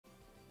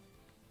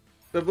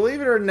But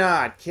believe it or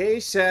not,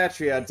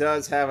 Kshatriya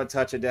does have a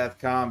touch of death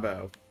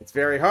combo. It's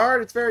very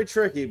hard, it's very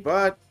tricky,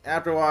 but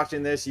after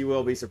watching this, you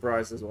will be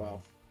surprised as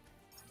well.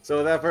 So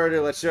without further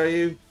ado, let's show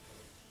you.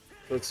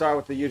 So let's start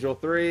with the usual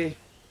 3,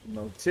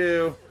 then the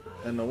 2,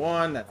 then the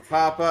 1, then a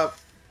pop-up,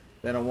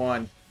 then a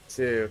 1,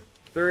 2,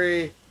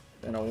 3,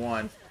 then a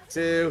 1,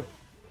 2,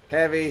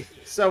 heavy,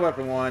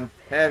 sub-weapon 1,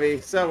 heavy,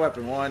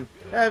 sub-weapon 1,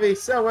 heavy,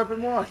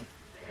 sub-weapon 1.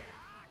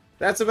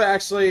 That's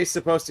actually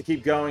supposed to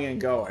keep going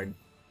and going,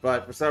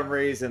 but for some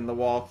reason the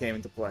wall came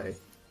into play.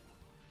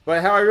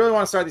 But how I really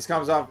want to start these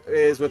combos off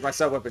is with my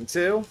sub-weapon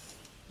 2.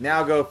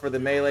 Now go for the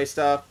melee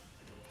stuff.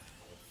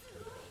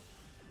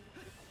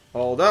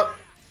 Hold up.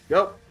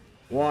 Go.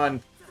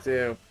 1,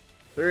 2,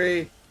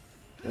 3.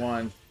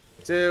 1,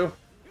 2.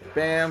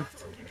 Bam.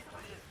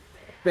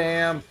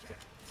 Bam.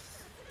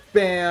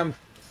 Bam.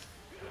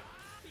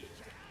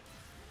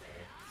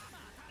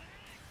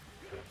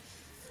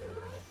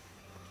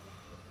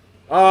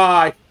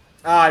 Oh,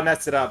 I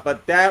messed it up.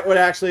 But that would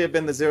actually have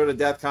been the 0 to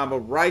death combo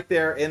right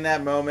there in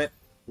that moment.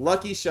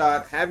 Lucky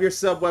shot. Have your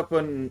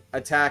sub-weapon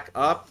attack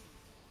up,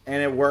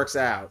 and it works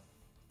out.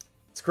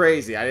 It's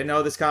crazy. I didn't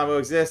know this combo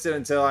existed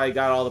until I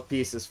got all the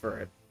pieces for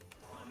it.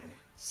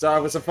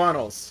 Start with some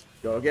funnels.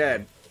 Go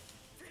again.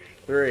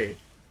 3,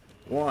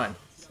 1,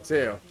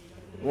 2,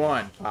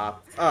 1.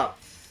 Pop up.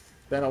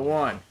 Then a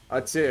 1,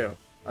 a 2,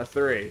 a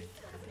 3,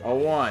 a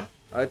 1,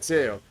 a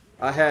 2,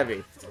 a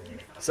heavy.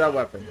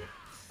 Sub-weapon.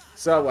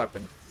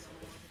 Sub-weapon.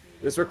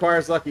 This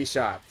requires lucky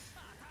shot.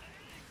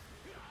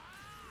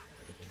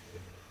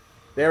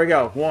 There we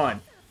go.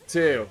 1,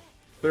 2,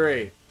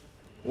 3.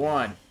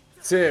 1,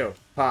 2.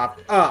 Pop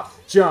up.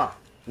 Jump.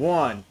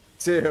 1,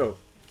 2,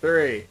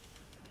 3.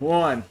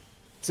 1,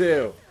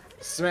 2.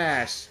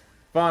 Smash.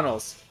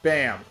 Funnels.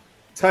 Bam.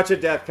 Touch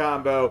of death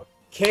combo.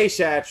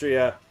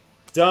 Kshatriya.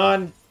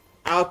 Done.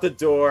 Out the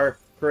door.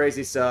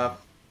 Crazy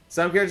stuff.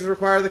 Some characters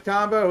require the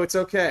combo. It's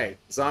okay.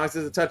 As long as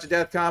it's a touch of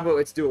death combo,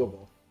 it's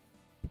doable.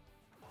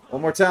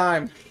 One more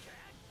time.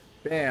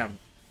 Bam.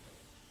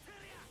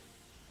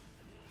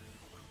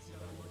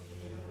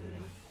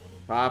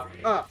 Pop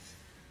up.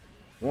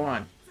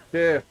 1,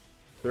 2,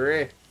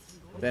 3.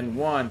 Then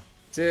 1,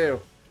 2.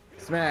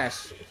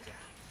 Smash.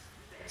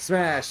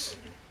 Smash.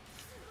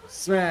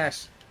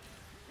 Smash.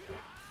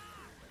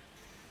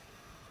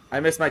 I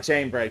missed my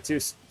chain break too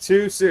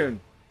soon.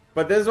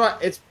 But this is what,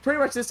 it's pretty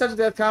much this touch of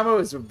death combo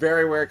is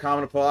very rare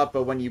common to pull up,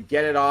 but when you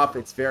get it off,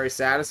 it's very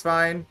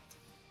satisfying.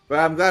 But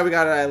I'm glad we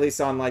got it at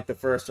least on like the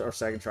first or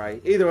second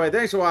try. Either way,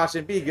 thanks for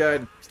watching. Be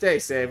good. Stay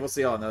safe. We'll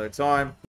see y'all another time.